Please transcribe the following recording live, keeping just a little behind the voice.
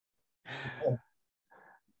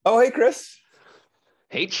Oh, hey, Chris.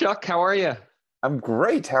 Hey Chuck, how are you? I'm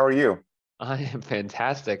great. How are you? I am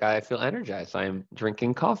fantastic. I feel energized. I am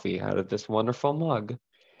drinking coffee out of this wonderful mug.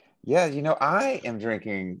 Yeah, I am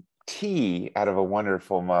drinking tea out of a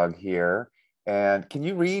wonderful mug here. And can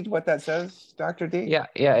you read what that says, Dr. D? Yeah,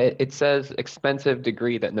 it says expensive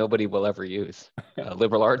degree that nobody will ever use.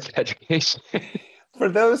 Liberal arts education. For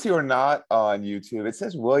those who are not on YouTube, it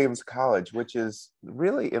says Williams College, which is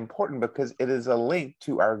really important because it is a link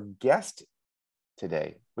to our guest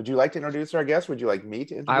today. Would you like to introduce our guest? Would you like me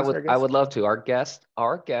to I introduce would our I guest? would love to.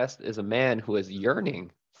 Our guest is a man who is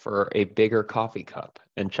yearning for a bigger coffee cup.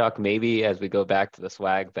 And Chuck, maybe as we go back to the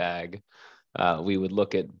swag bag, we would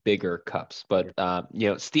look at bigger cups. But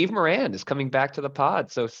Steve Moran is coming back to the pod.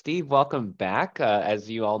 So Steve, welcome back. As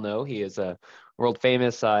you all know, he is a world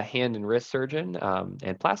famous hand and wrist surgeon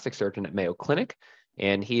and plastic surgeon at Mayo Clinic.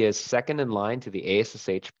 And he is second in line to the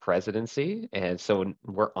ASSH presidency. And so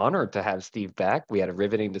we're honored to have Steve back. We had a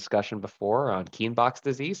riveting discussion before on Kienbock's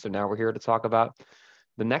disease. So now we're here to talk about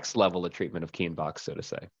the next level of treatment of Kienbock's, so to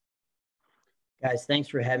say. Guys, thanks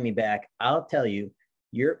for having me back. I'll tell you,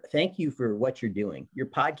 thank you for what you're doing. Your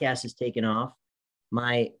podcast has taken off.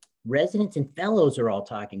 My residents and fellows are all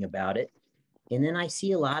talking about it. And then I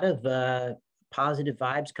see a lot of positive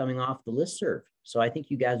vibes coming off the listserv. So I think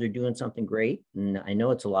you guys are doing something great. And I know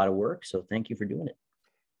it's a lot of work. So thank you for doing it.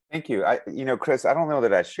 Thank you. Chris, I don't know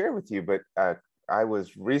that I shared with you, but I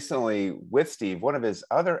was recently with Steve. One of his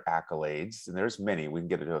other accolades, and there's many, we can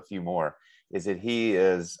get into a few more, is that he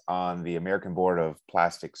is on the American Board of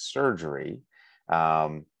Plastic Surgery.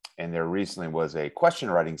 And there recently was a question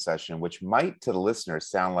writing session, which might to the listeners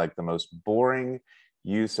sound like the most boring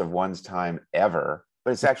use of one's time ever,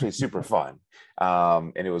 but it's actually super fun.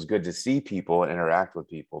 And it was good to see people and interact with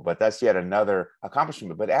people. But that's yet another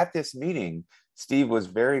accomplishment. But at this meeting, Steve was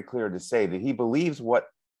very clear to say that he believes what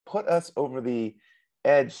put us over the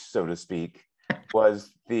edge, so to speak,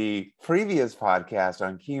 was the previous podcast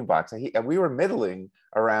on Keenbox. And we were middling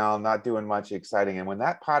around, not doing much exciting. And when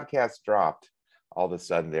that podcast dropped, all of a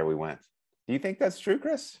sudden, there we went. Do you think that's true,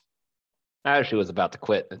 Chris? I actually was about to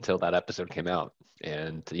quit until that episode came out.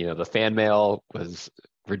 And, the fan mail was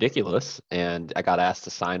ridiculous. And I got asked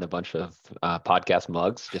to sign a bunch of podcast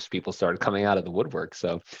mugs. Just people started coming out of the woodwork.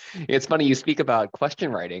 So it's funny you speak about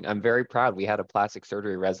question writing. I'm very proud. We had a plastic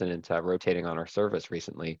surgery resident rotating on our service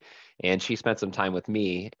recently. And she spent some time with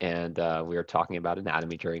me. And we were talking about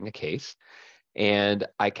anatomy during a case. And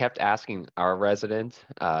I kept asking our resident,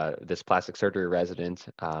 this plastic surgery resident,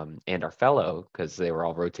 and our fellow, because they were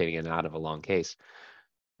all rotating in and out of a long case,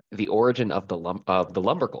 the origin of the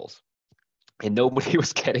lumbricals, and nobody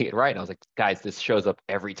was getting it right. I was like, guys, this shows up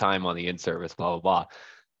every time on the in-service, blah blah blah.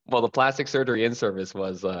 Well, the plastic surgery in-service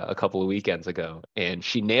was a couple of weekends ago, and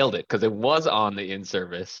she nailed it because it was on the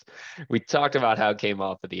in-service. We talked about how it came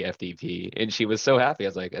off of the FDP, and she was so happy. I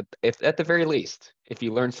was like, if at the very least, if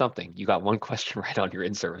you learned something, you got one question right on your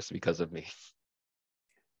in-service because of me.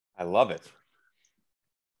 I love it.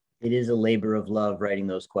 It is a labor of love writing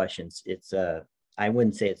those questions. I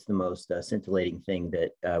wouldn't say it's the most scintillating thing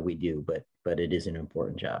that we do, but it is an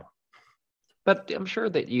important job. But I'm sure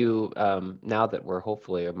that you, now that we're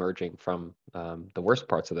hopefully emerging from the worst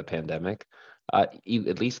parts of the pandemic, you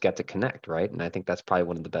at least get to connect, right? And I think that's probably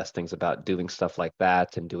one of the best things about doing stuff like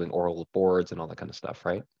that and doing oral boards and all that kind of stuff,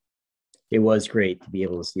 right? It was great to be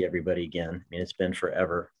able to see everybody again. I mean, it's been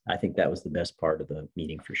forever. I think that was the best part of the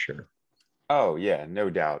meeting for sure. Oh yeah,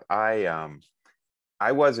 no doubt. I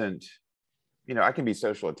wasn't, I can be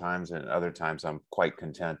social at times, and other times I'm quite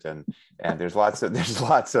content. And there's lots of I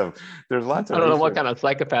don't know what research. kind of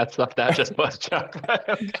psychopath stuff that just was, Chuck.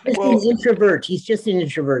 He's introvert. He's just an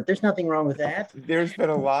introvert. There's nothing wrong with that. There's been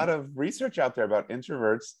a lot of research out there about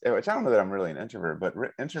introverts, which I don't know that I'm really an introvert, but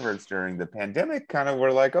introverts during the pandemic kind of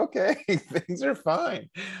were like, okay, things are fine.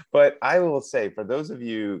 But I will say, for those of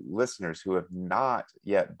you listeners who have not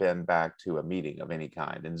yet been back to a meeting of any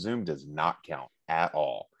kind, and Zoom does not count at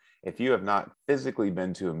all, if you have not physically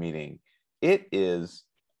been to a meeting,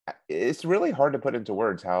 it's really hard to put into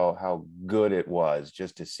words how good it was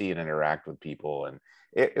just to see and interact with people. And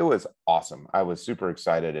it was awesome. I was super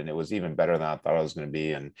excited, and it was even better than I thought I was going to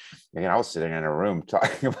be. And I was sitting in a room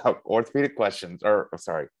talking about orthopedic questions, or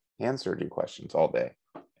sorry, hand surgery questions all day.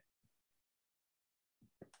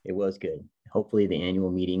 It was good. Hopefully the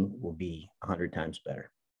annual meeting will be 100 times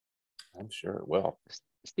better. I'm sure it will.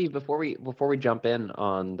 Steve, before we jump in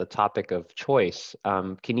on the topic of choice,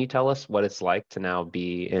 can you tell us what it's like to now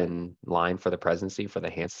be in line for the presidency for the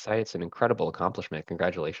Hand Society? It's an incredible accomplishment.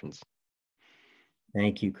 Congratulations.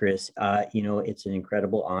 Thank you, Chris. It's an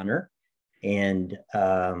incredible honor. And,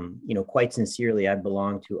 quite sincerely, I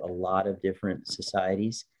belong to a lot of different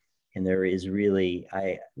societies. And I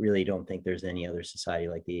really don't think there's any other society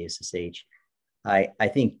like the ASSH. I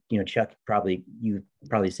think, Chuck, you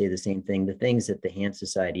probably say the same thing. The things that the Hand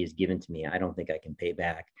Society has given to me, I don't think I can pay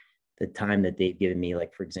back. The time that they've given me,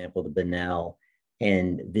 like, for example, the Bunnell,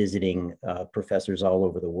 and visiting professors all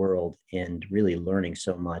over the world and really learning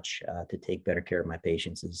so much to take better care of my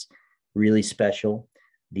patients is really special.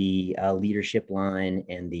 The leadership line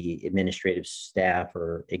and the administrative staff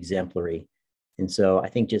are exemplary. And so I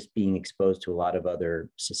think just being exposed to a lot of other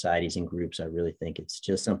societies and groups, I really think it's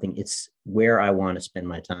just something, it's where I want to spend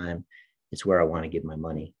my time. It's where I want to give my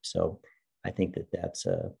money. So I think that that's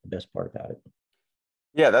the best part about it.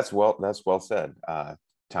 Yeah, that's well said.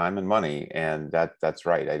 Time and money, and that's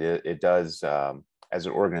right. It does, as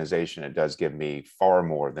an organization, it does give me far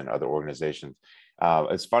more than other organizations.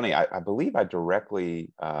 It's funny. I believe I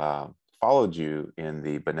directly followed you in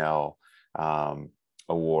the Bunnell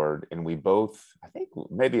award, and we both, I think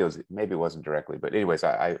maybe it wasn't directly, but anyways,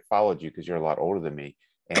 I followed you because you're a lot older than me,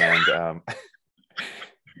 and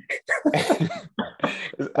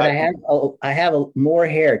but I have more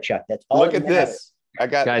hair, Chuck. That's all. Look at this.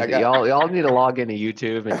 Y'all need to log into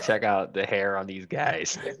YouTube and check out the hair on these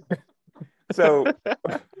guys. So,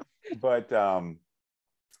 but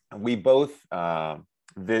we both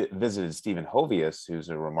visited Stephen Hovius, who's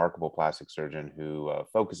a remarkable plastic surgeon who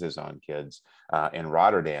focuses on kids in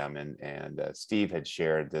Rotterdam, and Steve had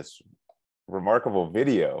shared this remarkable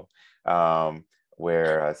video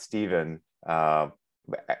where Stephen, biked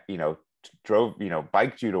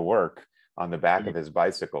you to work on the back of his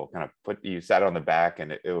bicycle, kind of you sat on the back,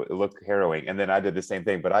 and it looked harrowing. And then I did the same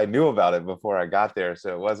thing, but I knew about it before I got there,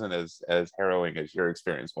 so it wasn't as harrowing as your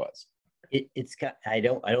experience was. I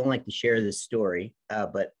don't like to share this story,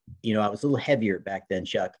 but I was a little heavier back then,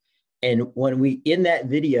 Chuck. And in that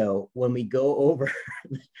video, when we go over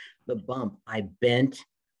the bump, I bent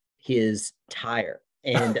his tire,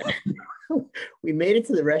 and we made it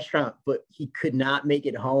to the restaurant, but he could not make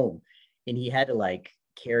it home, and he had to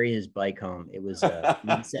carry his bike home. It was a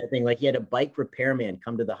sad thing. He had a bike repairman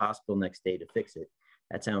come to the hospital next day to fix it.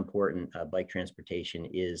 That's how important bike transportation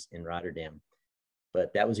is in Rotterdam.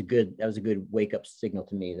 But that was a good wake up signal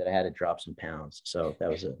to me that I had to drop some pounds. So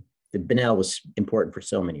the Bunnell was important for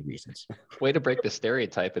so many reasons. Way to break the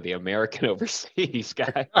stereotype of the American overseas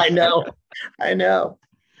guy. I know.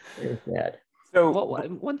 Very sad. So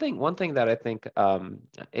one thing that I think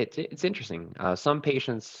it's interesting. Some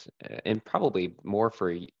patients, and probably more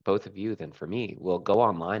for both of you than for me, will go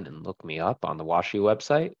online and look me up on the WashU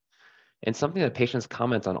website. And something that patients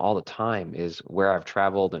comment on all the time is where I've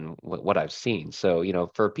traveled and what I've seen. So,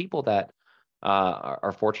 for people that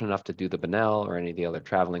are fortunate enough to do the Bunnell or any of the other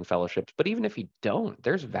traveling fellowships, but even if you don't,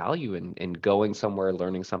 there's value in going somewhere,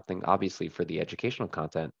 learning something, obviously for the educational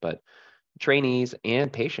content, but trainees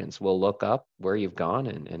and patients will look up where you've gone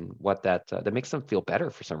and what that makes them feel better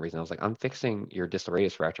for some reason. I was like, I'm fixing your distal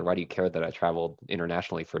radius fracture. Why do you care that I traveled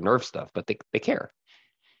internationally for nerve stuff? But they care.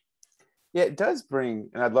 Yeah, it does bring,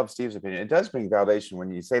 and I'd love Steve's opinion, it does bring validation.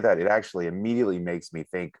 When you say that, it actually immediately makes me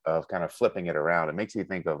think of kind of flipping it around. It makes me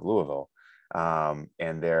think of Louisville and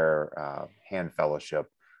their hand fellowship,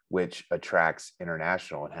 which attracts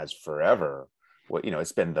international and has forever,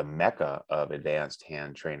 it's been the mecca of advanced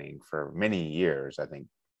hand training for many years. I think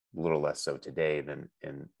a little less so today than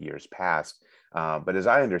in years past. But as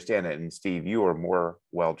I understand it, and Steve, you are more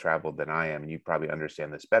well-traveled than I am, and you probably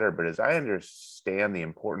understand this better, but as I understand the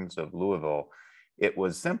importance of Louisville, it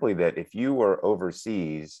was simply that if you were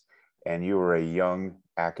overseas and you were a young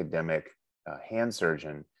academic hand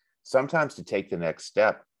surgeon, sometimes to take the next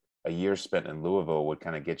step, a year spent in Louisville would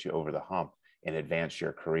kind of get you over the hump and advance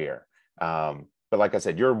your career. But like I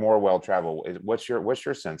said, you're more well-traveled. What's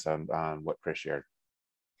your sense on what Chris shared?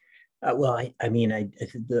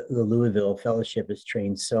 The Louisville Fellowship has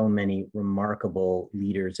trained so many remarkable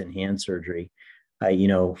leaders in hand surgery,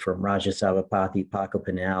 from Raja Savapathy, Paco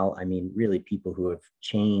Pinal, really people who have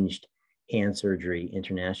changed hand surgery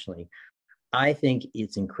internationally. I think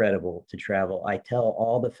it's incredible to travel. I tell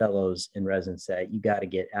all the fellows and residents that you got to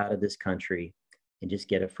get out of this country and just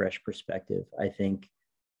get a fresh perspective. I think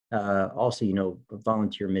also,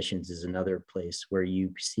 volunteer missions is another place where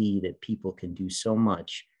you see that people can do so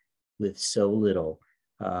much with so little.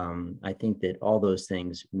 I think that all those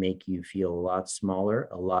things make you feel a lot smaller,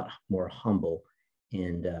 a lot more humble.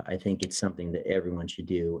 And I think it's something that everyone should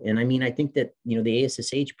do. And I think that, the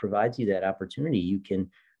ASSH provides you that opportunity. You can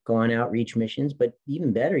go on outreach missions, but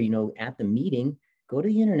even better, at the meeting, join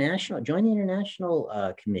the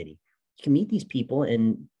international committee. You can meet these people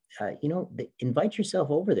and invite yourself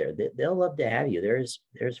over there. They'll love to have you. They're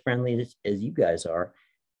as friendly as you guys are.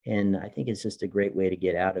 And I think it's just a great way to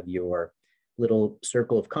get out of your little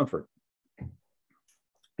circle of comfort.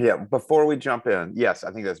 Yeah, before we jump in, yes,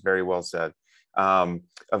 I think that's very well said.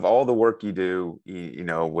 Of all the work you do,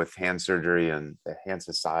 with hand surgery and the Hand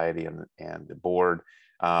Society and the board,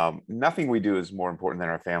 nothing we do is more important than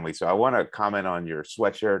our family. So I want to comment on your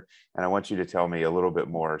sweatshirt, and I want you to tell me a little bit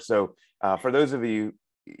more. So for those of you,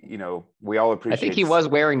 we all appreciate. I think he was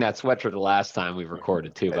wearing that sweatshirt the last time we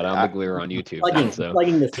recorded too, but I don't think we were on YouTube.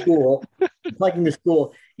 Plugging the school, plugging the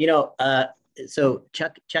school. So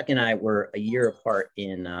Chuck and I were a year apart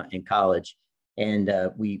in college, and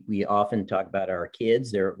we often talk about our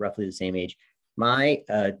kids. They're roughly the same age. My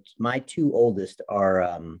two oldest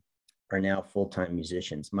are now full-time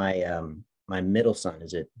musicians. My middle son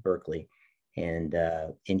is at Berkeley, and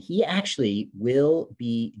he actually will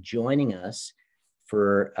be joining us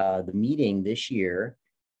for the meeting this year.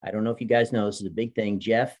 I don't know if you guys know, this is a big thing.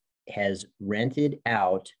 Jeff has rented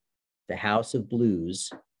out the House of Blues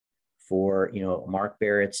for Mark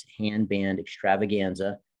Barrett's hand band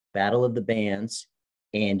extravaganza, Battle of the Bands,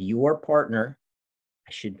 and your partner.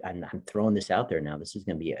 I'm throwing this out there now. This is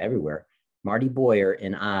going to be everywhere. Marty Boyer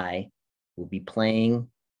and I will be playing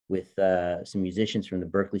with some musicians from the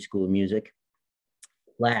Berkeley School of Music.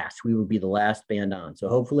 We will be the last band on. So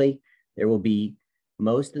hopefully there will be,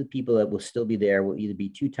 most of the people that will still be there will either be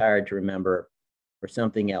too tired to remember or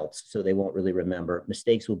something else, so they won't really remember.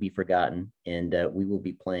 Mistakes will be forgotten, and we will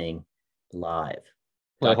be playing live.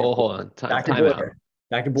 Wait, hold on.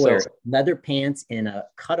 Dr. Boyer, leather pants and a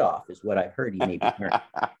cutoff is what I heard you may be wearing.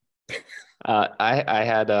 I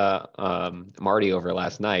had Marty over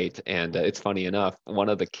last night, and it's funny enough, one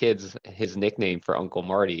of the kids, his nickname for Uncle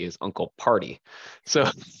Marty is Uncle Party. So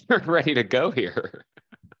we're ready to go here.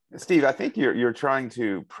 Steve, I think you're trying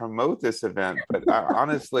to promote this event, but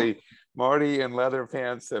honestly, Marty in leather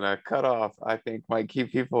pants and a cutoff, I think, might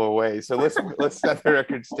keep people away. So let's set the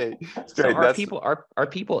record straight. So are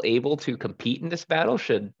people able to compete in this battle?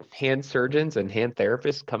 Should hand surgeons and hand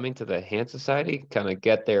therapists coming to the Hand Society kind of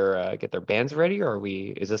get their bands ready, or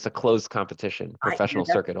is this a closed competition, professional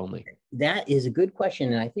circuit only? That is a good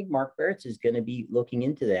question, and I think Mark Barrett is going to be looking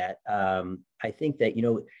into that. I think that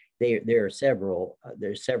there are several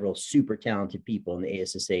super talented people in the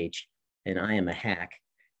ASSH, and I am a hack.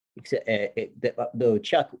 Except, though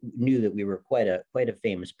Chuck knew that we were quite a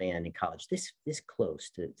famous band in college, this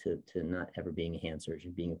close to not ever being a hand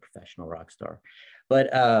surgeon, being a professional rock star.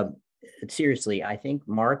 But seriously, I think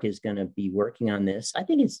Mark is going to be working on this. I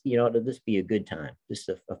think it's it'll just be a good time, just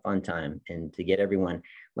a fun time, and to get everyone.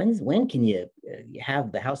 When can you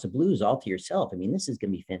have the House of Blues all to yourself? I mean, this is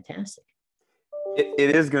going to be fantastic.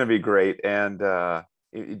 It is going to be great, and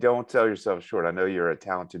you don't sell yourself short. I know you're a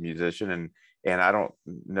talented musician, and I don't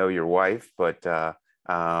know your wife, but I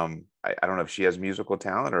don't know if she has musical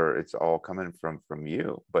talent or it's all coming from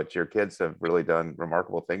you. But your kids have really done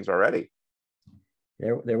remarkable things already.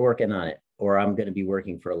 They're working on it, or I'm going to be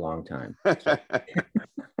working for a long time.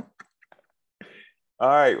 All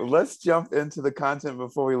right, let's jump into the content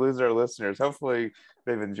before we lose our listeners. Hopefully,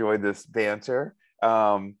 they've enjoyed this banter.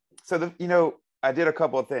 I did a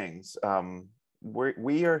couple of things.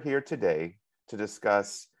 We are here today to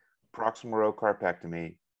discuss proximal row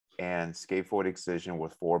carpectomy and scaphoid excision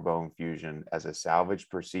with 4-bone fusion as a salvage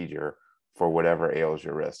procedure for whatever ails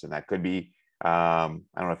your wrist. And that could be, I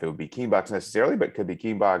don't know if it would be Kienbach's necessarily, but it could be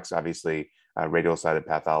Kienbach's, obviously, radial-sided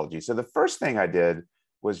pathology. So the first thing I did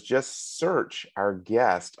was just search our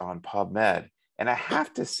guest on PubMed. And I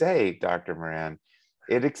have to say, Dr. Moran,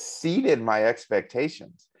 it exceeded my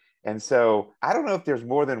expectations. And so I don't know if there's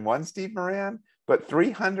more than one Steve Moran, but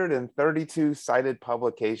 332 cited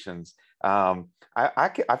publications. I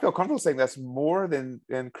feel comfortable saying that's more than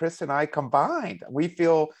Chris and I combined. We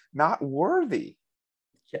feel not worthy.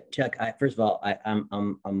 Chuck, first of all,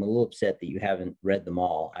 I'm a little upset that you haven't read them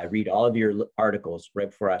all. I read all of your articles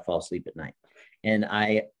right before I fall asleep at night, and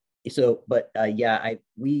you're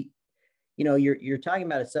talking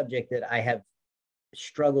about a subject that I have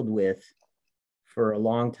struggled with for a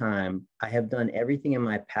long time. I have done everything in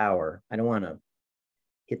my power. I don't want to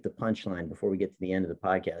hit the punchline before we get to the end of the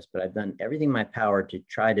podcast, but I've done everything in my power to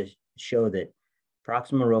try to show that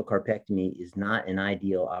proximal row carpectomy is not an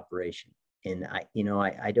ideal operation. And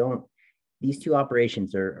these two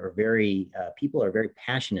operations are very, people are very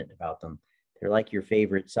passionate about them. They're like your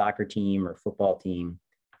favorite soccer team or football team,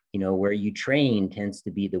 where you train tends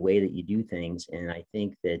to be the way that you do things. And I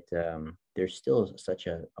think that there's still such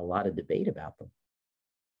a lot of debate about them.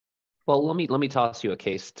 Well, let me toss you a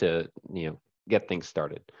case to get things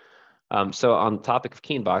started. So on the topic of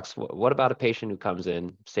Keenbox, what about a patient who comes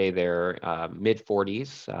in, say they're mid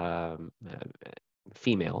 40s,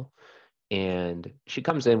 female, and she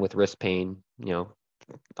comes in with wrist pain,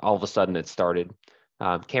 all of a sudden it started.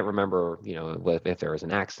 Can't remember, if there was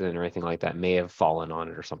an accident or anything like that, may have fallen on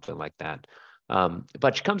it or something like that.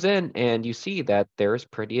 But she comes in and you see that there's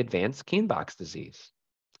pretty advanced Keenbox disease.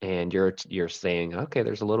 And you're saying, okay,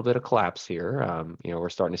 there's a little bit of collapse here. We're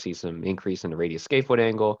starting to see some increase in the radius scaphoid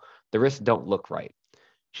angle. The wrists don't look right.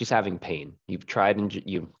 She's having pain. You've tried,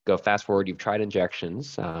 you go fast forward, you've tried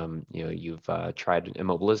injections. You've tried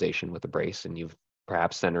immobilization with a brace, and you've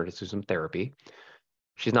perhaps sent her to some therapy.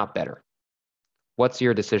 She's not better. What's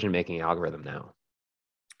your decision-making algorithm now?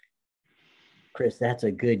 Chris, that's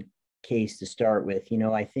a good case to start with.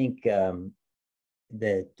 I think that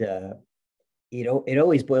it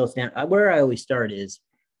always boils down, where I always start is,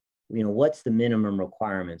 what's the minimum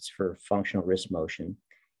requirements for functional wrist motion?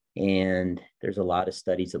 And there's a lot of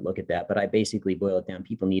studies that look at that, but I basically boil it down.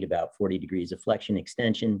 People need about 40 degrees of flexion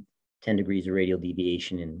extension, 10 degrees of radial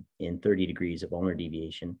deviation, and 30 degrees of ulnar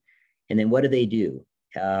deviation. And then what do?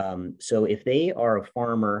 So if they are a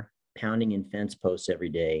farmer pounding in fence posts every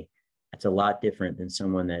day, that's a lot different than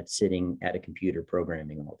someone that's sitting at a computer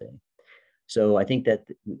programming all day. So I think that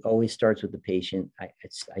always starts with the patient.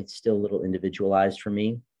 It's still a little individualized for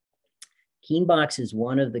me. Keenbox is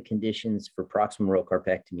one of the conditions for proximal row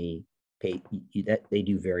carpectomy that they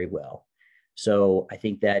do very well. So I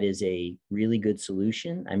think that is a really good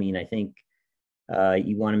solution. I mean, I think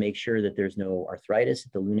you want to make sure that there's no arthritis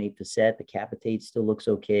at the lunate facet. The capitate still looks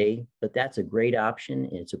okay, but that's a great option,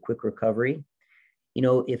 and it's a quick recovery.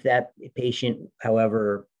 If that patient,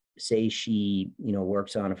 however, say she,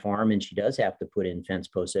 works on a farm and she does have to put in fence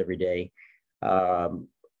posts every day,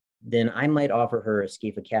 then I might offer her a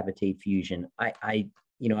scaphocapitate fusion. I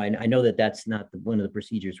know that that's not one of the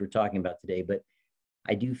procedures we're talking about today, but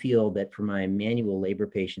I do feel that for my manual labor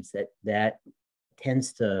patients that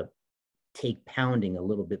tends to take pounding a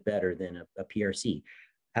little bit better than a PRC.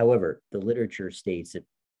 However, the literature states that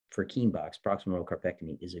for Keenbox, proximal row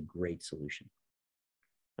carpectomy is a great solution.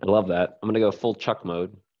 I love that. I'm going to go full Chuck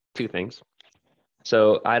mode. Two things.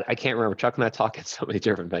 So I can't remember. Chuck and I talk at so many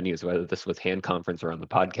different venues, whether this was hand conference or on the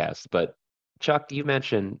podcast. But Chuck, you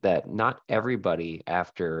mentioned that not everybody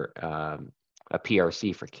after a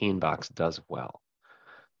PRC for Keenbox does well.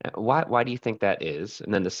 Why do you think that is?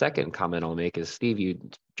 And then the second comment I'll make is, Steve, you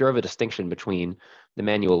drove a distinction between the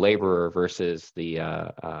manual laborer versus the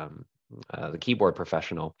keyboard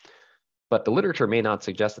professional, but the literature may not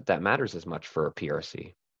suggest that matters as much for a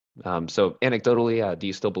PRC. So anecdotally, do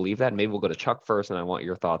you still believe that? Maybe we'll go to Chuck first, and I want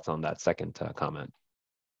your thoughts on that second comment.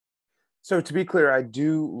 So to be clear, I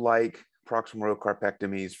do like proximal row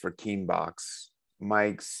carpectomies for Keenbox. My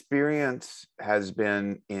experience has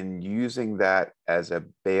been in using that as a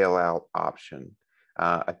bailout option.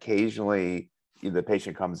 Occasionally, the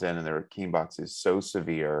patient comes in and their Keenbox is so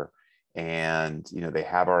severe, and they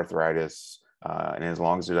have arthritis, and as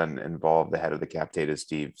long as it doesn't involve the head of the capitate, as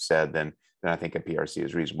Steve said, then I think a PRC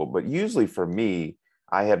is reasonable. But usually for me,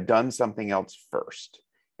 I have done something else first.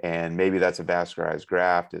 And maybe that's a vascularized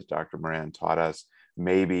graft, as Dr. Moran taught us.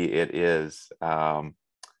 Maybe it is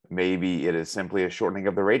simply a shortening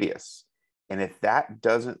of the radius. And if that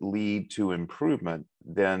doesn't lead to improvement,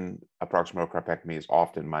 then a proximal carpectomy is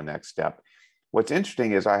often my next step. What's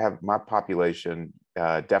interesting is I have my population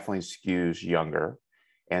definitely skews younger.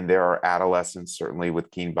 And there are adolescents, certainly with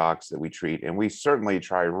Keenbox, that we treat. And we certainly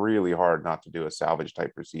try really hard not to do a salvage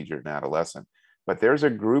type procedure in adolescent. But there's a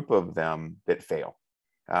group of them that fail.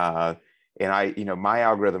 And my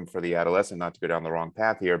algorithm for the adolescent, not to go down the wrong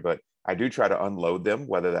path here, but I do try to unload them,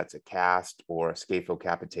 whether that's a cast or a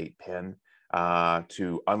scaphocapitate pin,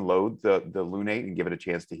 to unload the lunate and give it a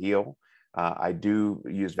chance to heal. I do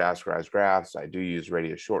use vascularized grafts. I do use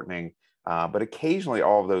radius shortening. But occasionally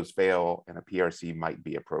all of those fail, and a PRC might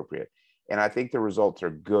be appropriate. And I think the results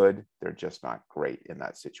are good. They're just not great in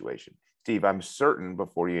that situation. Steve, I'm certain,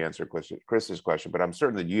 before you answer Chris's question, but I'm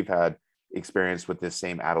certain that you've had experience with this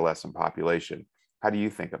same adolescent population. How do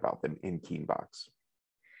you think about them in Keenbox?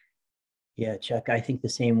 Yeah, Chuck, I think the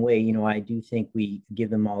same way. I do think we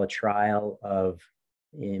give them all a trial of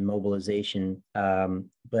immobilization.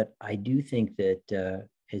 But I do think that,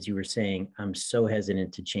 as you were saying, I'm so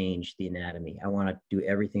hesitant to change the anatomy. I want to do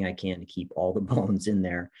everything I can to keep all the bones in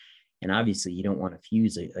there. And obviously you don't want to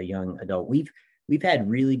fuse a young adult. We've had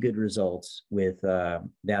really good results with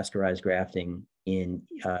vascularized grafting in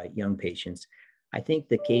young patients. I think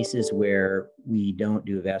the cases where we don't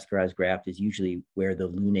do a vascularized graft is usually where the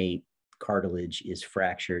lunate cartilage is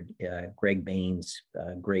fractured. Greg Bain's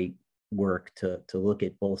great work to look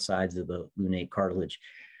at both sides of the lunate cartilage.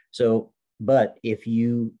 So, but if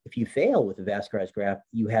you fail with a vascularized graft,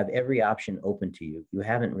 you have every option open to you. You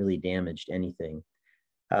haven't really damaged anything.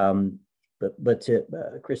 But to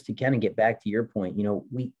Chris, to kind of get back to your point, you know,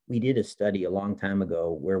 we did a study a long time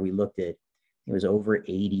ago where we looked at, it was over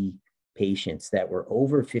 80 patients that were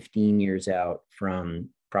over 15 years out from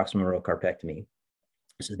proximal row carpectomy.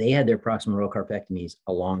 So they had their proximal row carpectomies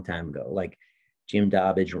a long time ago, like Jim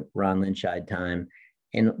Dobbage, Ron Lynchide time.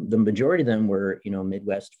 And the majority of them were, you know,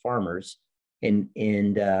 Midwest farmers. And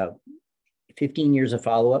 15 years of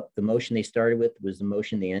follow-up, the motion they started with was the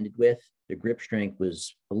motion they ended with. The grip strength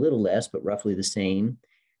was a little less, but roughly the same.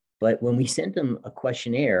 But when we sent them a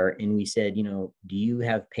questionnaire and we said, you know, do you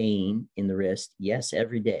have pain in the wrist? Yes,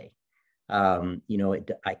 every day. You know,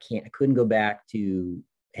 I couldn't go back to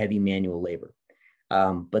heavy manual labor.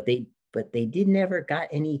 But they did never got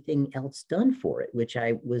anything else done for it, which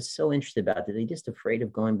I was so interested about. They just afraid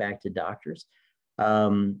of going back to doctors?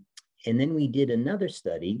 And then we did another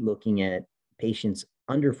study looking at patients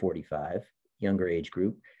under 45, younger age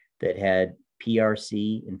group, that had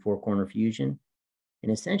PRC and four-corner fusion.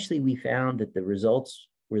 And essentially we found that the results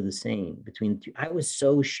were the same between the two. I was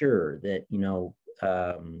so sure that, you know,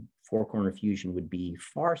 four-corner fusion would be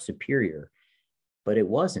far superior, but it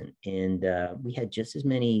wasn't. And we had just as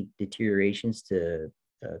many deteriorations to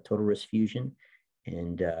total wrist fusion.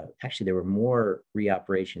 And actually there were more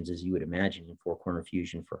reoperations, as you would imagine, in four-corner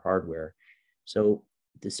fusion for hardware. So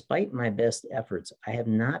despite my best efforts, I have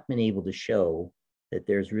not been able to show that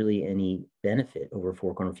there's really any benefit over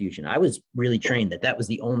four-corner fusion. I was really trained that that was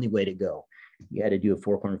the only way to go. You had to do a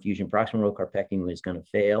four-corner fusion. Proximal row carpectomy was going to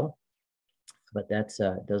fail, but that's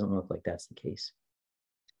doesn't look like that's the case.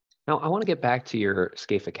 Now, I want to get back to your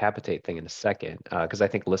scaphocapitate thing in a second, because I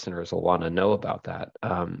think listeners will want to know about that.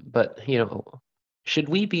 But, you know, should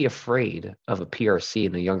we be afraid of a PRC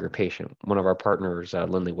in a younger patient? One of our partners,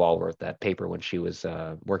 Lindley Walworth, that paper when she was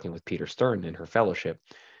working with Peter Stern in her fellowship,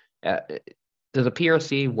 does a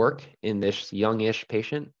PRC work in this youngish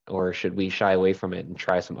patient, or should we shy away from it and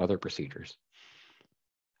try some other procedures?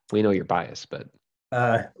 We know you're biased, but.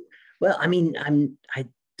 Well, I mean,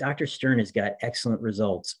 Dr. Stern has got excellent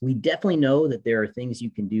results. We definitely know that there are things you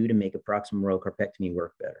can do to make a proximal row carpectomy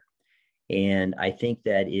work better. And I think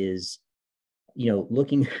that is, you know,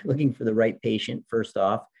 looking for the right patient first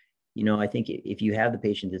off. You know, I think if you have the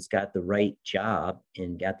patient that's got the right job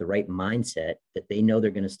and got the right mindset, that they know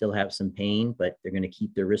they're going to still have some pain, but they're going to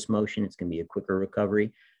keep their wrist motion, it's going to be a quicker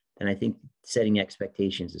recovery. And I think setting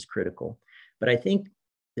expectations is critical. But I think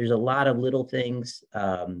there's a lot of little things.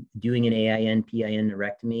 Doing an AIN, PIN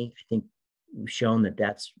neurectomy, I think we've shown that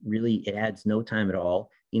that's really, it adds no time at all.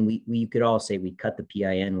 I mean, we could all say we cut the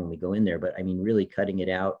PIN when we go in there, but I mean, really cutting it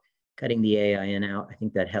out, cutting the AIN out, I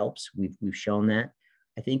think that helps. We've shown that.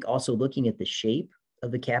 I think also looking at the shape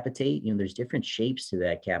of the capitate, you know, there's different shapes to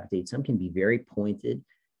that capitate. Some can be very pointed,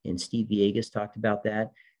 and Steve Villegas talked about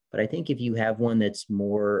that. But I think if you have one that's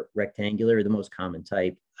more rectangular, the most common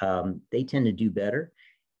type, they tend to do better.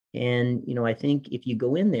 And, you know, I think if you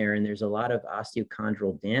go in there and there's a lot of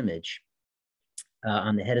osteochondral damage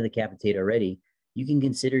on the head of the capitate already, you can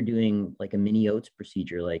consider doing like a mini Oates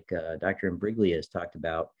procedure like Dr. Imbriglia has talked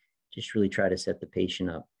about. Just really try to set the patient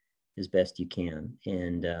up as best you can.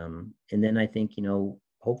 And then I think, you know,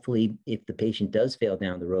 hopefully if the patient does fail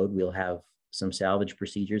down the road, we'll have some salvage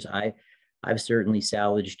procedures. I've certainly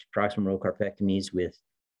salvaged proximal row carpectomies with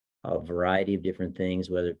a variety of different things,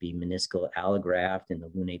 whether it be meniscal allograft in the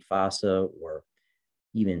lunate fossa or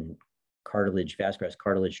even cartilage, vascularized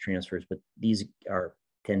cartilage transfers. But these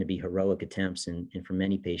tend to be heroic attempts. And for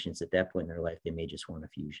many patients at that point in their life, they may just want a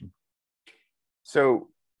fusion. So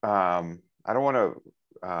I don't want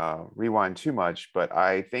to rewind too much, but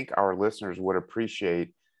I think our listeners would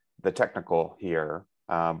appreciate the technical here,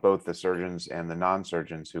 both the surgeons and the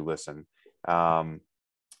non-surgeons who listen.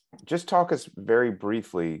 Just talk us very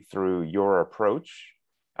briefly through your approach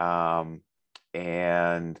and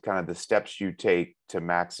kind of the steps you take to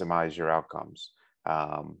maximize your outcomes.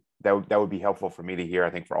 That would be helpful for me to hear, I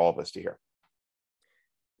think for all of us to hear.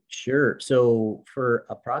 Sure. So for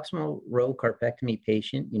a proximal row carpectomy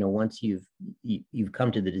patient, you know, once you've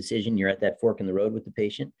come to the decision, you're at that fork in the road with the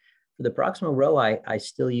patient. For the proximal row, I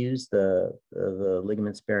still use the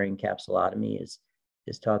ligament sparing capsulotomy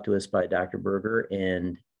as taught to us by Dr. Berger.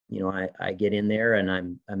 And, you know, I get in there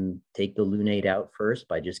and I'm take the lunate out first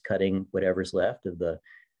by just cutting whatever's left of the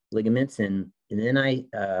ligaments. And then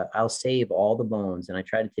I'll save all the bones and I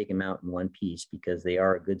try to take them out in one piece because they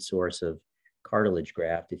are a good source of cartilage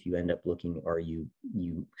graft if you end up looking or you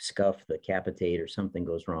scuff the capitate or something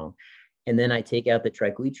goes wrong. And then I take out the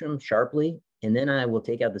triquetrum sharply, and then I will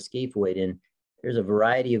take out the scaphoid. And there's a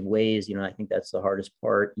variety of ways, I think that's the hardest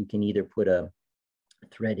part. You can either put a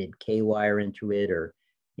threaded K wire into it, or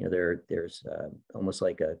there's almost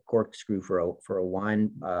like a corkscrew for a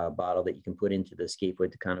wine bottle that you can put into the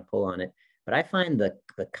scaphoid to kind of pull on it. But I find the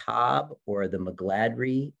cob or the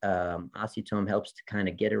McGladrey osteotome helps to kind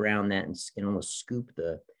of get around that and almost scoop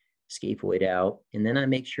the scaphoid out. And then I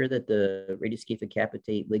make sure that the radioscaphoid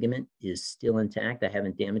capitate ligament is still intact. I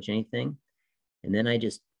haven't damaged anything. And then I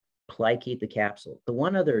just plicate the capsule. The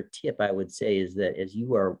one other tip I would say is that as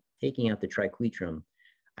you are taking out the triquetrum,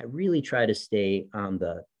 I really try to stay on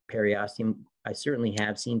the periosteum. I certainly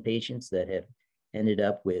have seen patients that have ended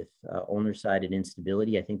up with ulnar-sided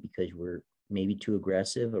instability, I think because we're maybe too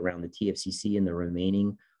aggressive around the TFCC and the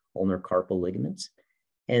remaining ulnar carpal ligaments.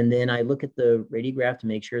 And then I look at the radiograph to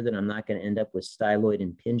make sure that I'm not going to end up with styloid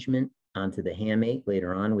impingement onto the hamate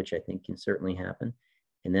later on, which I think can certainly happen.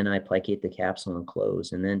 And then I plicate the capsule and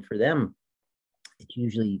close. And then for them, it's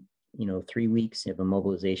usually, 3 weeks of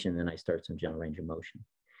immobilization, then I start some general range of motion.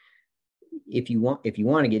 If you want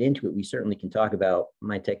to get into it, we certainly can talk about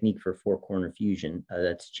my technique for four-corner fusion.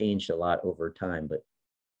 That's changed a lot over time, but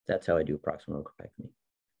that's how I do a proximal carpectomy.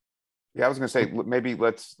 Yeah, I was going to say, maybe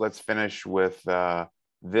let's finish with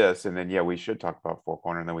this, and then we should talk about four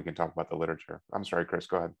corner, and then we can talk about the literature. I'm sorry, Chris,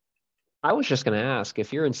 go ahead. I was just going to ask,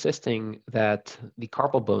 if you're insisting that the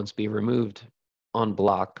carpal bones be removed en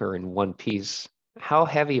bloc or in one piece, how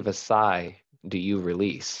heavy of a sigh do you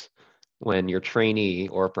release when your trainee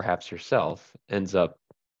or perhaps yourself ends up,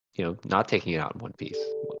 not taking it out in one piece?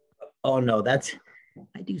 Oh no,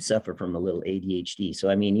 I do suffer from a little ADHD.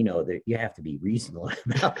 So, you have to be reasonable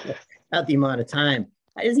about the amount of time.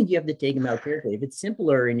 I just think you have to take them out carefully. If it's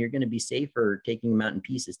simpler and you're going to be safer taking them out in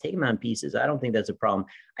pieces, take them out in pieces. I don't think that's a problem.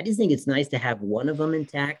 I just think it's nice to have one of them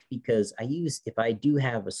intact, because if I do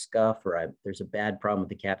have a scuff or there's a bad problem with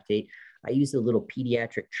the capitate, I use the little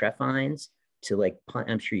pediatric trephines to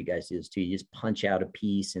I'm sure you guys do this too. You just punch out a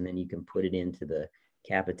piece and then you can put it into the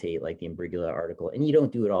capitate like the Imbrugula article. And you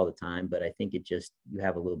don't do it all the time, but I think you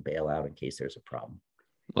have a little bailout in case there's a problem.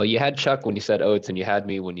 Well, you had Chuck when you said oats, and you had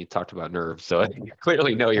me when you talked about nerves. So you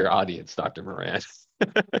clearly know your audience, Dr. Moran.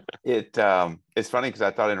 It's funny because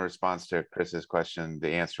I thought in response to Chris's question, the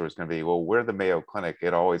answer was going to be, well, we're the Mayo Clinic.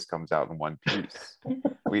 It always comes out in one piece.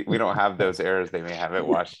 we don't have those errors they may have at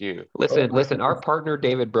WashU. Listen, our partner,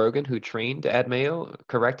 David Brogan, who trained at Mayo,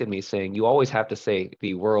 corrected me saying, you always have to say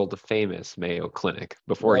the world famous Mayo Clinic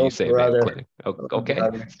before you say Mayo Clinic. Okay.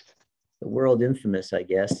 The world infamous, I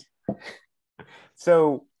guess.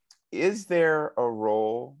 So is there a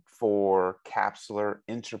role for capsular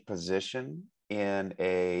interposition in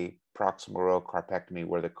a proximal carpectomy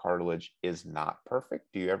where the cartilage is not perfect?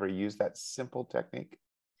 Do you ever use that simple technique?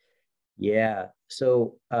 Yeah,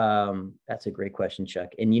 so that's a great question, Chuck.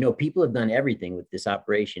 And, people have done everything with this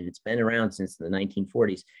operation. It's been around since the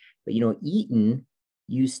 1940s. But, Eaton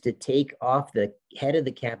used to take off the head of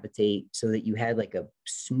the capitate so that you had like a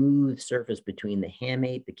smooth surface between the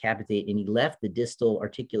hamate, the capitate, and he left the distal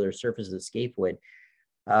articular surface of the scaphoid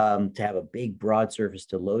to have a big broad surface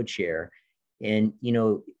to load share. And,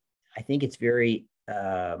 I think it's very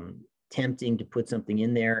tempting to put something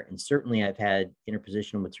in there. And certainly I've had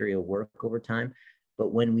interpositional material work over time. But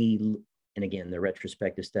and again, the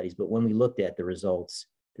retrospective studies, but when we looked at the results,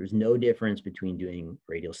 there's no difference between doing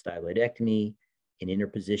radial styloidectomy, an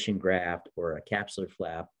interposition graft, or a capsular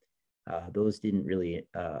flap. Those didn't really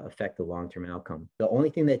affect the long-term outcome. The only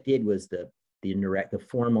thing that did was the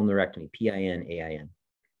formal neurectomy, PIN, AIN.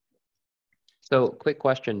 So quick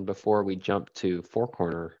question before we jump to four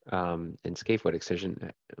corner and scaphoid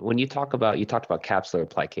excision. When you talked about capsular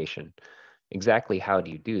application, exactly how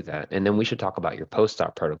do you do that? And then we should talk about your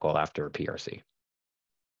post-op protocol after a PRC.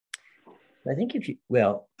 I think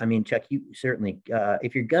Chuck, you certainly,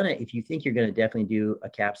 if you think you're gonna definitely do a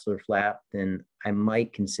capsular flap, then I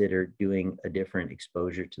might consider doing a different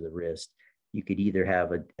exposure to the wrist. You could either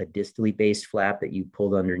have a distally based flap that you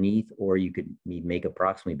pulled underneath, or you could make a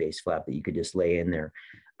proximally based flap that you could just lay in there.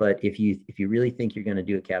 But if you really think you're gonna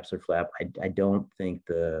do a capsular flap, I don't think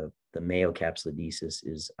the Mayo capsulodesis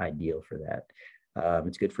is ideal for that.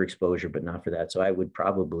 It's good for exposure, but not for that. So I would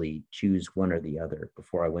probably choose one or the other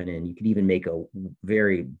before I went in. You could even make a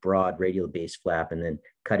very broad radial based flap and then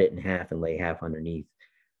cut it in half and lay half underneath.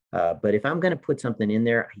 But if I'm going to put something in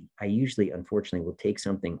there, I usually, unfortunately, will take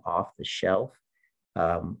something off the shelf,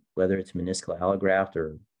 whether it's meniscal allograft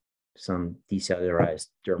or some decellularized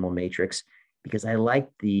dermal matrix, because I like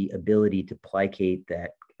the ability to plicate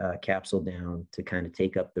that capsule down to kind of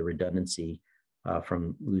take up the redundancy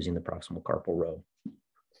from losing the proximal carpal row.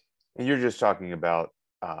 And you're just talking about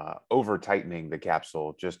over tightening the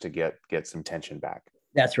capsule just to get some tension back.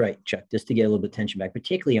 That's right, Chuck, just to get a little bit of tension back,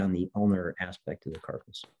 particularly on the ulnar aspect of the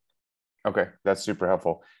carpus. Okay, that's super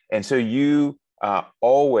helpful. And so you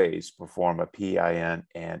always perform a PIN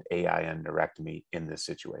and AIN neurectomy in this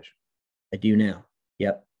situation? I do now.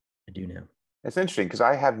 Yep, I do now. It's interesting because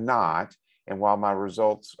I have not. And while my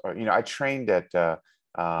results are, I trained at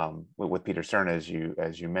with Peter Stern, as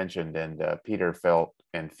you mentioned, and Peter felt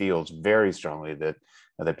and feels very strongly that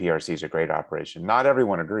the PRC is a great operation. Not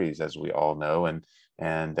everyone agrees, as we all know, and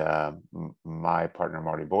my partner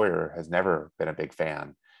Marty Boyer has never been a big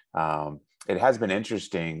fan. It has been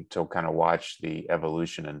interesting to kind of watch the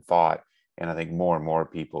evolution in thought, and I think more and more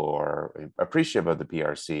people are appreciative of the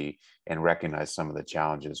PRC and recognize some of the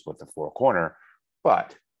challenges with the four corner,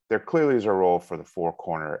 but there clearly is a role for the four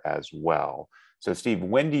corner as well. So Steve,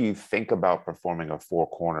 when do you think about performing a four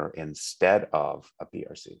corner instead of a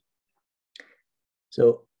PRC?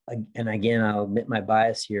 So, and again, I'll admit my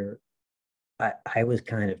bias here. I was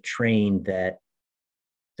kind of trained that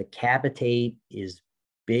the capitate is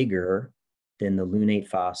bigger than the lunate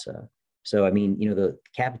fossa. So, I mean, the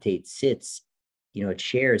capitate sits, it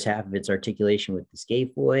shares half of its articulation with the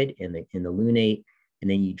scaphoid and the lunate. And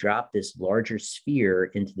then you drop this larger sphere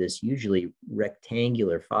into this usually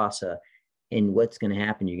rectangular fossa. And what's going to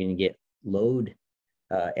happen? You're going to get load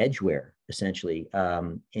edge wear, essentially.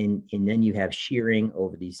 And then you have shearing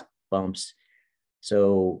over these bumps.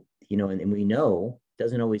 So, and we know it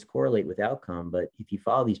doesn't always correlate with outcome, but if you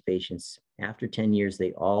follow these patients, after 10 years,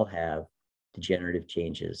 they all have degenerative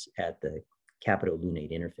changes at the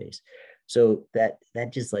capitolunate interface. So that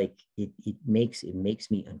just like, it makes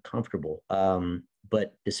me uncomfortable.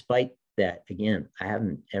 But despite that, again, I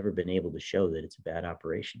haven't ever been able to show that it's a bad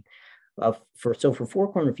operation. For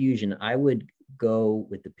four corner fusion, I would go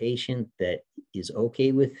with the patient that is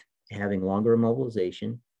okay with having longer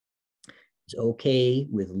immobilization, is okay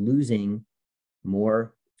with losing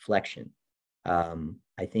more flexion.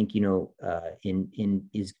 I think,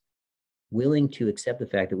 is willing to accept the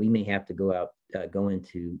fact that we may have to go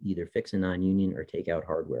into either fix a non-union or take out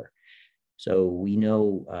hardware. So we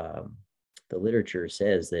know the literature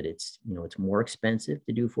says that it's more expensive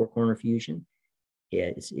to do four corner fusion.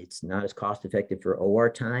 It's not as cost effective for OR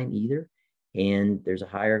time either. And there's a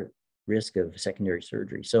higher risk of secondary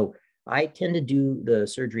surgery. So I tend to do the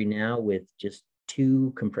surgery now with just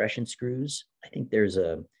 2 compression screws. I think there's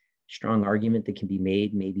a strong argument that can be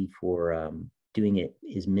made maybe for doing it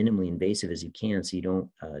as minimally invasive as you can so you don't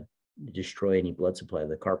destroy any blood supply of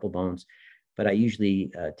the carpal bones. But I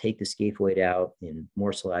usually take the scaphoid out and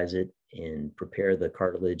morselize it and prepare the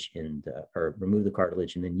cartilage or remove the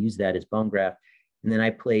cartilage and then use that as bone graft. And then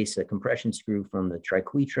I place a compression screw from the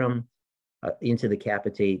triquetrum into the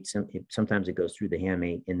capitate. Sometimes it goes through the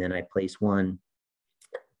hamate. And then I place one,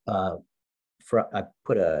 I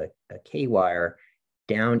put a K-wire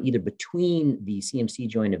down either between the CMC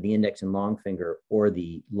joint of the index and long finger or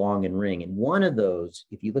the long and ring. And one of those,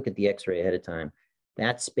 if you look at the x-ray ahead of time,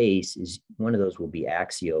 that space one of those will be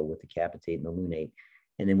axial with the capitate and the lunate.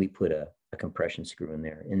 And then we put a compression screw in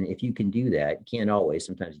there. And if you can do that, you can't always,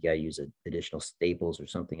 sometimes you got to use additional staples or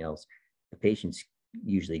something else. The patients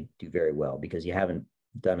usually do very well because you haven't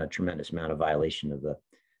done a tremendous amount of violation of the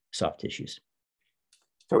soft tissues.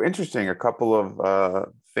 So interesting, a couple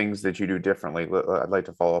of things that you do differently. I'd like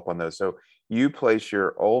to follow up on those. So you place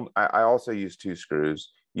I also use 2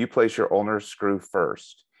 screws. You place your ulnar screw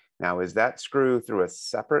first. Now, is that screw through a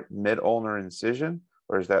separate mid-ulnar incision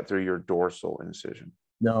or is that through your dorsal incision?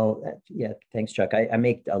 No, yeah, thanks, Chuck. I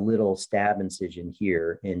make a little stab incision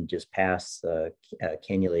here and just pass the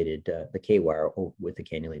K-wire with the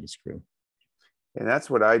cannulated screw. And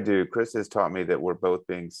that's what I do. Chris has taught me that we're both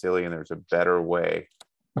being silly and there's a better way.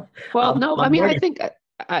 Well, no, I mean, I think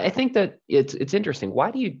that it's interesting.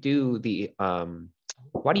 Why do you do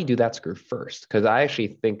that screw first? Because I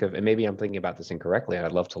actually think of, and maybe I'm thinking about this incorrectly, and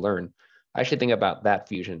I'd love to learn. I should think about that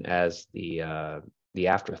fusion as the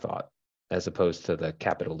afterthought, as opposed to the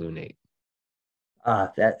capitolunate.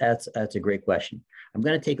 That's a great question. I'm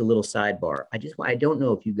going to take a little sidebar. I don't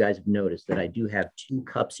know if you guys have noticed that I do have 2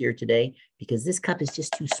 cups here today because this cup is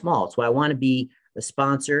just too small. So I want to be a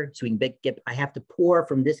sponsor so we can I have to pour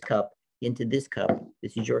from this cup into this cup.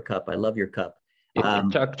 This is your cup. I love your cup.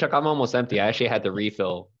 Chuck, I'm almost empty. I actually had to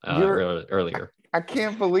refill earlier. I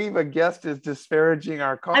can't believe a guest is disparaging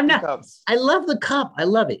our coffee cups. I love the cup. I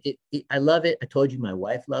love it. I love it. I told you my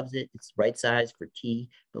wife loves it. It's the right size for tea.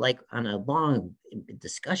 But like on a long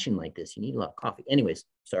discussion like this, you need a lot of coffee. Anyways,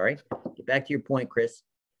 sorry. Get back to your point, Chris.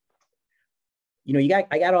 I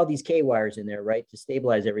got all these K-wires in there, right, to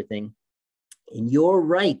stabilize everything. And you're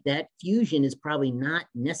right, that fusion is probably not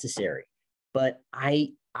necessary. But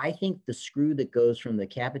I think the screw that goes from the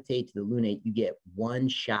capitate to the lunate, you get one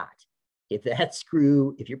shot. If that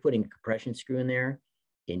screw, if you're putting a compression screw in there,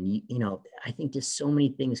 and you know, I think just so many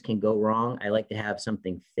things can go wrong. I like to have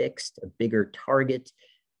something fixed, a bigger target.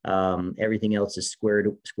 Everything else is squared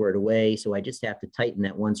away. So I just have to tighten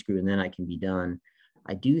that one screw and then I can be done.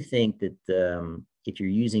 I do think that if you're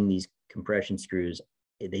using these compression screws,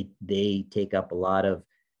 they take up a lot of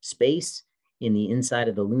space in the inside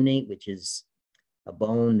of the lunate, which is a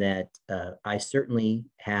bone that I certainly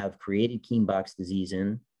have created Kienbach's disease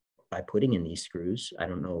in by putting in these screws. I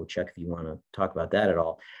don't know, Chuck, if you want to talk about that at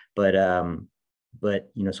all, but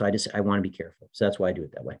you know, so I want to be careful. So that's why I do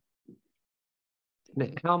it that way.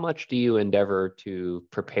 How much do you endeavor to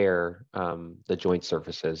prepare the joint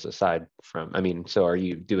surfaces aside from, I mean, so are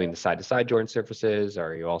you doing the side-to-side joint surfaces?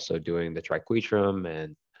 Are you also doing the triquetrum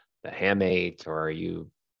and the hamate, or are you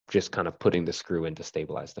just kind of putting the screw in to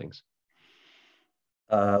stabilize things?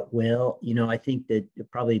 Well, you know, I think that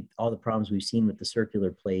probably all the problems we've seen with the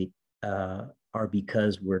circular plate are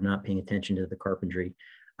because we're not paying attention to the carpentry.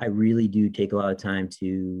 I really do take a lot of time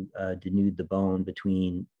to denude the bone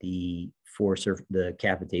between the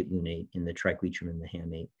capitate lunate and the triquetrum and the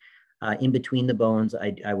hamate. In between the bones,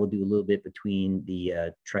 I will do a little bit between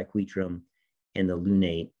the triquetrum and the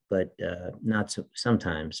lunate, but not so,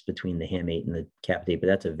 sometimes between the hamate and the capitate, but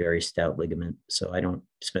that's a very stout ligament. So I don't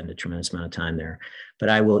spend a tremendous amount of time there, but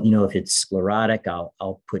I will, you know, if it's sclerotic,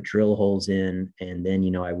 I'll put drill holes in, and then, you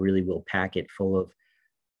know, I really will pack it full of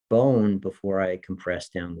bone before I compress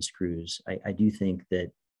down the screws. I do think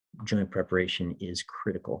that joint preparation is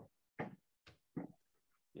critical.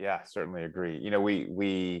 Yeah, certainly agree. You know,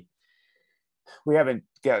 we haven't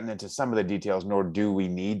gotten into some of the details, nor do we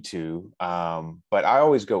need to. But I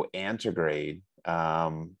always go antegrade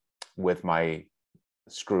with my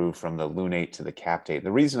screw from the lunate to the capitate.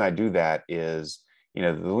 The reason I do that is, you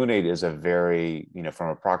know, the lunate is a very, you know, from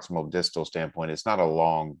a proximal distal standpoint, it's not a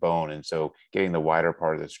long bone. And so getting the wider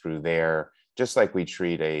part of the screw there, just like we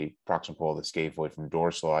treat a proximal pole of the scaphoid from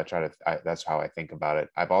dorsal, that's how I think about it.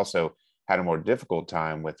 I've also had a more difficult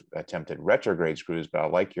time with attempted retrograde screws, but I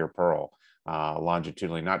like your pearl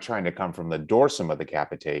longitudinally, not trying to come from the dorsum of the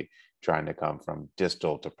capitate, trying to come from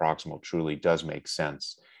distal to proximal truly does make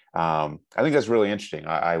sense. I think that's really interesting.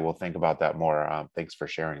 I will think about that more. Thanks for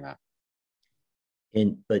sharing that.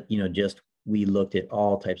 But you know, just we looked at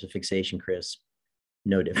all types of fixation, Chris.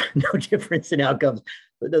 No difference in outcomes.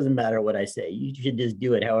 So it doesn't matter what I say. You should just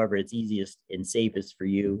do it however it's easiest and safest for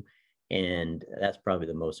you, and that's probably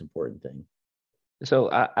the most important thing. So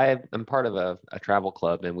I'm part of a travel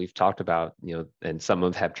club, and we've talked about, you know, and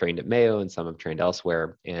some have trained at Mayo and some have trained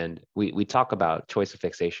elsewhere. And we talk about choice of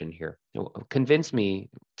fixation here. You know, convince me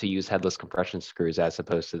to use headless compression screws as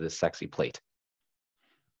opposed to this sexy plate.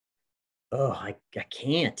 Oh, I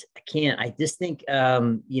can't. I just think,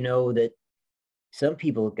 you know, that some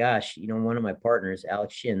people, gosh, you know, one of my partners,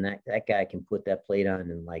 Alex Shin, that guy can put that plate on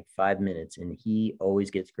in like 5 minutes, and he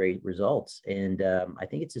always gets great results. And I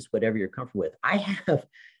think it's just whatever you're comfortable with.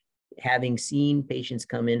 Having seen patients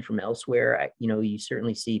come in from elsewhere, you know, you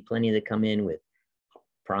certainly see plenty that come in with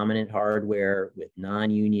prominent hardware, with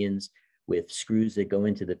non-unions, with screws that go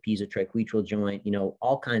into the piezotriquetral joint, you know,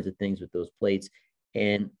 all kinds of things with those plates.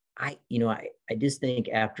 And I just think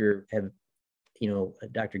after you know,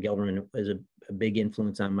 Dr. Gelderman was a big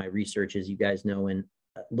influence on my research, as you guys know, and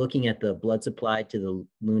looking at the blood supply to the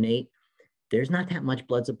lunate, there's not that much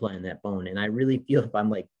blood supply in that bone. And I really feel if I'm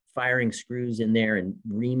like firing screws in there and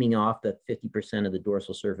reaming off the 50% of the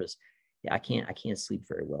dorsal surface, I can't sleep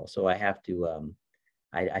very well. So I have to,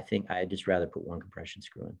 I think I just rather put one compression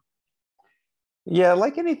screw in. Yeah,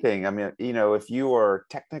 like anything. I mean, you know, if you are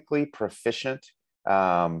technically proficient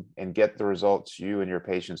and get the results you and your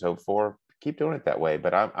patients hope for, keep doing it that way.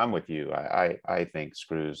 But I'm with you. I think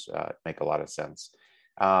screws make a lot of sense.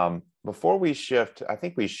 Before we shift, I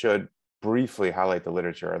think we should briefly highlight the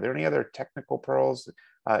literature. Are there any other technical pearls,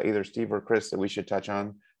 either Steve or Chris, that we should touch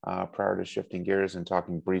on prior to shifting gears and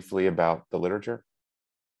talking briefly about the literature?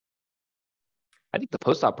 I think the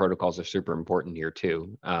post-op protocols are super important here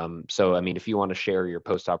too. So, I mean, if you want to share your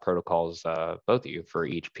post-op protocols, both of you, for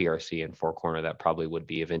each PRC and four corner, that probably would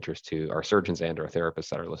be of interest to our surgeons and our therapists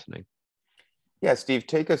that are listening. Yeah, Steve,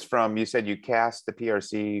 take us from, you said you cast the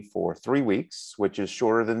PRC for 3 weeks, which is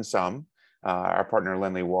shorter than some. Our partner,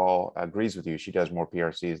 Lindley Wall, agrees with you. She does more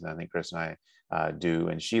PRCs than I think Chris and I do,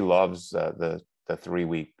 and she loves the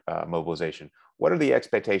 3-week mobilization. What are the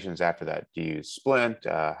expectations after that? Do you splint?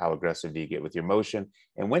 How aggressive do you get with your motion?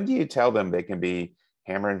 And when do you tell them they can be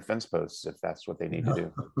hammer and fence posts if that's what they need to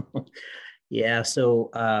do? Yeah.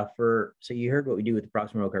 So so you heard what we do with the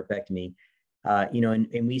proximal carpectomy,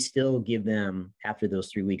 and we still give them, after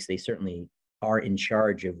those 3 weeks, they certainly are in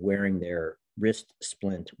charge of wearing their wrist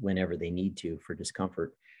splint whenever they need to for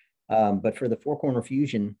discomfort. But for the four corner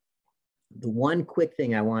fusion, the one quick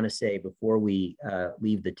thing I want to say before we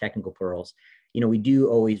leave the technical pearls, we do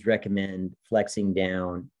always recommend flexing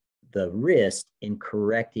down the wrist and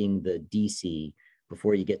correcting the DC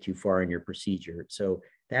before you get too far in your procedure. So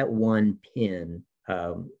that one pin,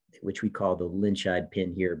 which we call the Lynchide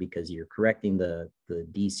pin here, because you're correcting the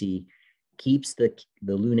DC, keeps the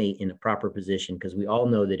lunate in a proper position, because we all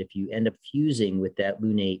know that if you end up fusing with that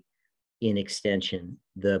lunate in extension,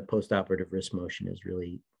 the postoperative wrist motion is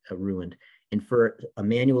really ruined. And for a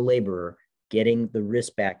manual laborer, getting the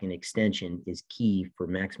wrist back in extension is key for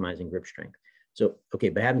maximizing grip strength. So, okay,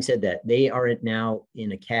 but having said that, they are now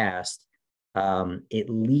in a cast at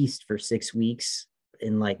least for 6 weeks,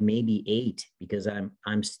 and like maybe 8, because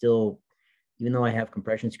I'm still, even though I have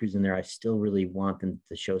compression screws in there, I still really want them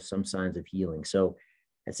to show some signs of healing. So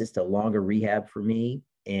that's just a longer rehab for me.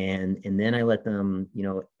 And then I let them,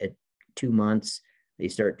 at 2 months, they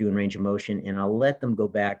start doing range of motion, and I'll let them go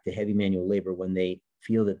back to heavy manual labor when they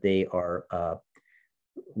feel that they are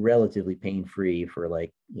relatively pain-free. For,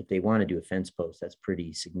 like, if they want to do a fence post, that's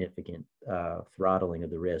pretty significant throttling of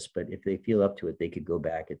the wrist. But if they feel up to it, they could go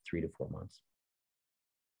back at 3 to 4 months.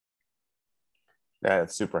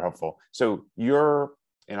 That's super helpful. So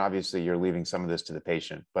and obviously you're leaving some of this to the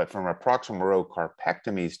patient, but from a proximal row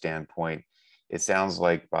carpectomy standpoint, it sounds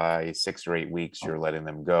like by 6 or 8 weeks, you're letting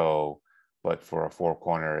them go. But for a four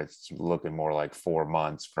corner, it's looking more like 4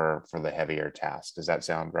 months for the heavier task. Does that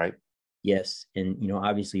sound right? Yes. And,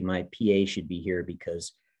 obviously my PA should be here,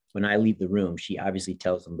 because when I leave the room, she obviously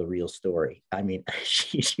tells them the real story. I mean,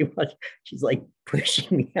 she's like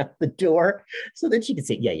pushing me out the door so that she can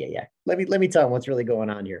say, yeah. Let me tell them what's really going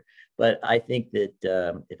on here. But I think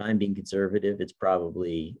that if I'm being conservative, it's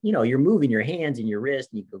probably, you're moving your hands and your wrist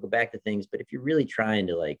and you can go back to things. But if you're really trying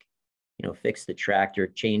to, fix the tractor,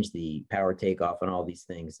 change the power takeoff and all these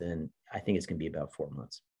things, then I think it's going to be about 4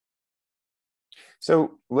 months.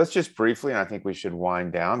 So let's just briefly, and I think we should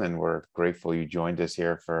wind down, and we're grateful you joined us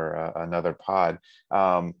here for another pod.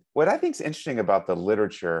 What I think is interesting about the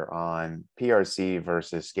literature on PRC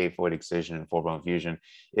versus scaphoid excision and full bone fusion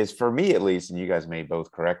is, for me at least, and you guys may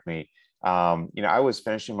both correct me, I was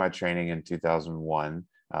finishing my training in 2001,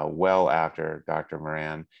 well after Dr.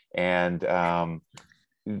 Moran, and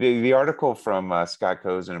the article from Scott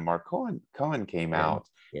Cozen and Mark Cohen came out,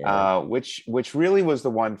 which really was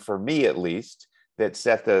the one, for me at least,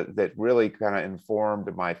 that really kind of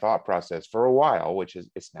informed my thought process for a while,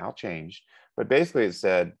 it's now changed. But basically it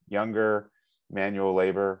said younger manual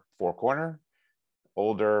labor four corner,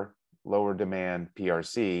 older lower demand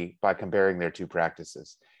PRC, by comparing their two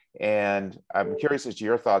practices. And I'm curious as to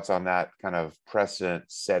your thoughts on that kind of precedent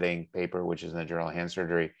setting paper, which is in the Journal of Hand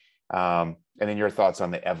Surgery. And then your thoughts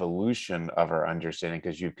on the evolution of our understanding,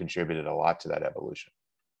 because you've contributed a lot to that evolution.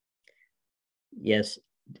 Yes,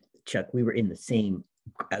 Chuck, we were in the same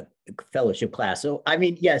fellowship class. So, I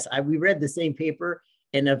mean, yes, we read the same paper.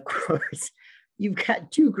 And of course, you've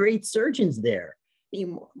got two great surgeons there.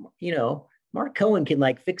 Mark Cohen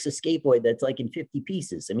can fix a scaphoid that's in 50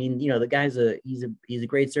 pieces. I mean, the guy's he's a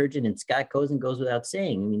great surgeon, and Scott Cozen goes without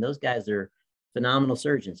saying. I mean, those guys are phenomenal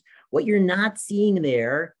surgeons. What you're not seeing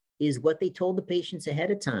there is what they told the patients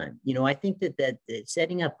ahead of time. I think that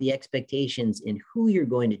setting up the expectations in who you're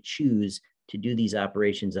going to choose to do these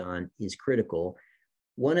operations on is critical.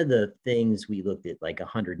 One of the things we looked at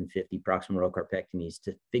 150 proximal row carpectomies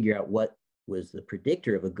to figure out what was the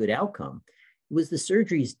predictor of a good outcome was the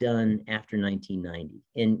surgeries done after 1990.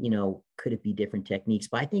 And, could it be different techniques?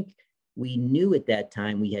 But I think we knew at that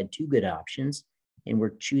time we had two good options, and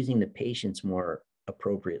we're choosing the patients more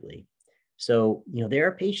appropriately. So, there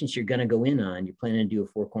are patients you're going to go in on, you're planning to do a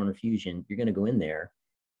four corner fusion, you're going to go in there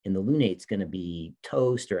and the lunate's going to be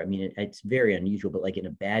toast, or, I mean, it's very unusual, but in a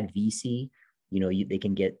bad VC, they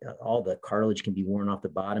can get all the cartilage can be worn off the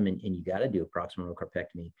bottom, and you got to do a proximal row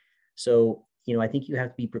carpectomy. So, I think you have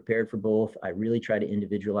to be prepared for both. I really try to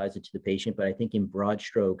individualize it to the patient, but I think in broad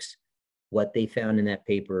strokes, what they found in that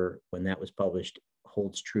paper when that was published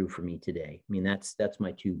holds true for me today. I mean, that's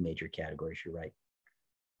my two major categories. You're right.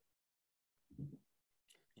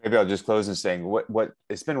 Maybe I'll just close in saying what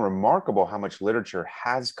it's been remarkable how much literature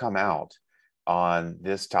has come out on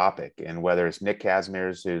this topic, and whether it's Nick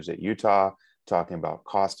Casimir's, who's at Utah, talking about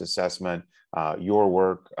cost assessment, your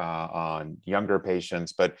work on younger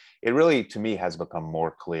patients, but it really, to me, has become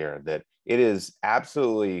more clear that it is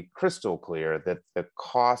absolutely crystal clear that the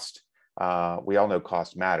cost we all know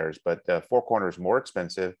cost matters, but the four corner is more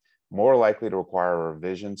expensive, more likely to require a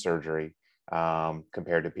revision surgery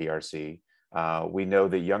compared to PRC. We know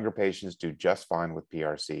that younger patients do just fine with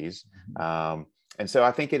PRCs. And so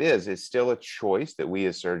I think it's still a choice that we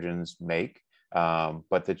as surgeons make.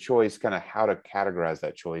 But the choice, kind of how to categorize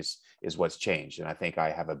that choice, is what's changed. And I think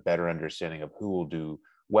I have a better understanding of who will do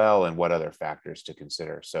well and what other factors to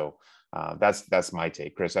consider. So that's my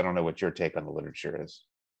take. Chris, I don't know what your take on the literature is.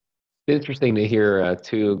 It's interesting to hear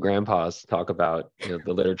two grandpas talk about the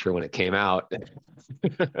literature when it came out.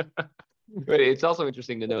 But it's also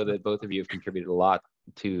interesting to know that both of you have contributed a lot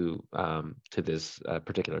to this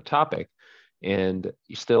particular topic, and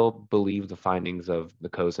you still believe the findings of the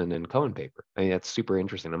Cozen and Cohen paper. I mean, that's super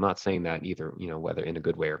interesting. I'm not saying that either, whether in a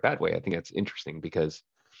good way or bad way. I think that's interesting because,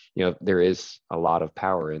 there is a lot of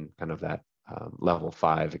power in kind of that level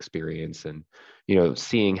 5 experience and,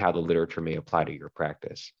 seeing how the literature may apply to your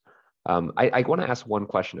practice. I want to ask one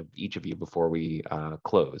question of each of you before we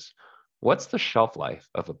close. What's the shelf life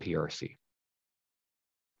of a PRC?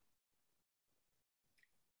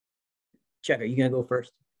 Chuck, are you going to go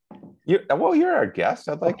first? Well, you're our guest.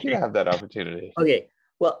 I'd like you to have that opportunity. Okay.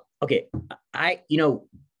 Well, okay.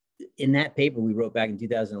 In that paper we wrote back in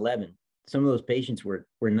 2011, some of those patients were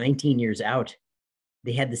 19 years out.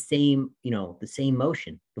 They had the same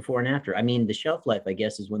motion before and after. I mean, the shelf life, I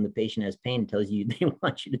guess, is when the patient has pain and tells you they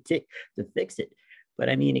want you to fix it. But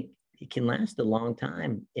I mean, it can last a long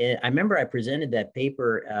time. I remember I presented that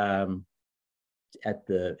paper at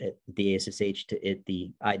the ASSH at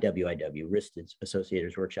the IWIW Wrist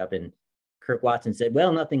Associators Workshop, and Kirk Watson said,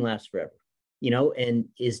 "Well, nothing lasts forever," And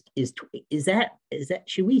is that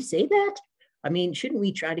should we say that? I mean, shouldn't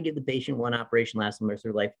we try to give the patient one operation last the rest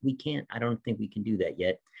of their life? We can't. I don't think we can do that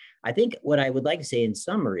yet. I think what I would like to say in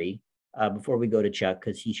summary, before we go to Chuck,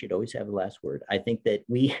 because he should always have the last word, I think that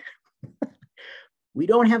we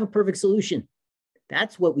don't have a perfect solution.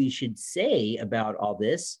 That's what we should say about all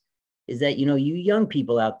this. Is that, you young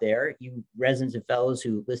people out there, you residents and fellows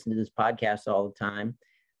who listen to this podcast all the time,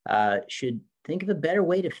 should think of a better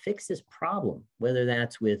way to fix this problem, whether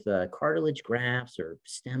that's with cartilage grafts or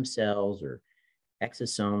stem cells or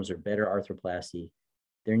exosomes or better arthroplasty.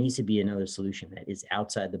 There needs to be another solution that is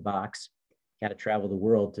outside the box. Got to travel the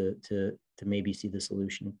world to maybe see the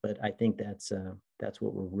solution. But I think that's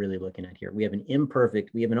what we're really looking at here. We have an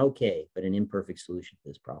okay, but an imperfect solution to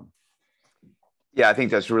this problem. Yeah, I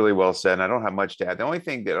think that's really well said. And I don't have much to add. The only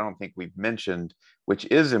thing that I don't think we've mentioned, which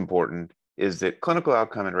is important, is that clinical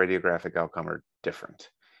outcome and radiographic outcome are different.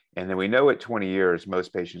 And then we know at 20 years,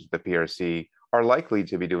 most patients with the PRC are likely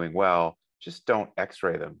to be doing well. Just don't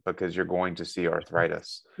x-ray them because you're going to see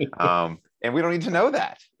arthritis. And we don't need to know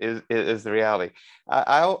that is the reality.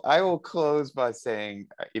 I will close by saying,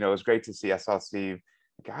 it was great to see. I saw Steve,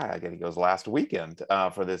 I guess he goes last weekend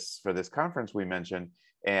for this conference we mentioned.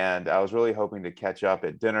 And I was really hoping to catch up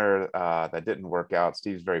at dinner. That didn't work out.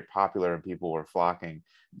 Steve's very popular and people were flocking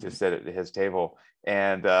to sit at his table.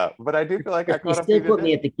 And but I do feel like I caught up. They still put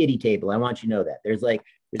me at the kiddie table. I want you to know that. There's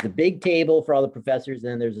a big table for all the professors,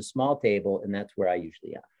 and then there's a small table, and that's where I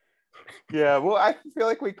usually am. Yeah, well, I feel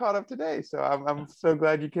like we caught up today. So I'm so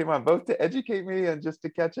glad you came on, both to educate me and just to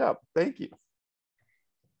catch up. Thank you.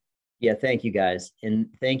 Yeah, thank you guys. And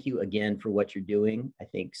thank you again for what you're doing. I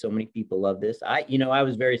think so many people love this. I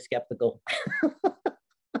was very skeptical,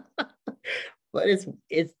 but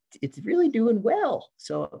it's really doing well.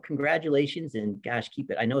 So congratulations, and gosh, keep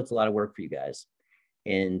it. I know it's a lot of work for you guys,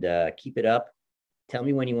 and keep it up. Tell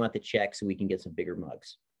me when you want the check so we can get some bigger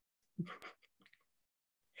mugs.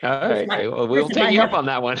 All right, well, we'll take you up on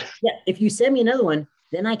that one. Yeah, if you send me another one,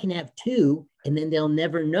 then I can have two, and then they'll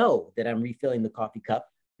never know that I'm refilling the coffee cup,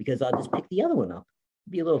 because I'll just pick the other one up.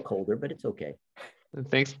 It'll be a little colder, but it's okay.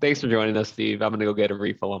 Thanks for joining us, Steve. I'm going to go get a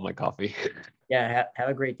refill on my coffee. Yeah, have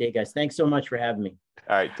a great day, guys. Thanks so much for having me.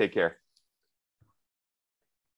 All right, take care.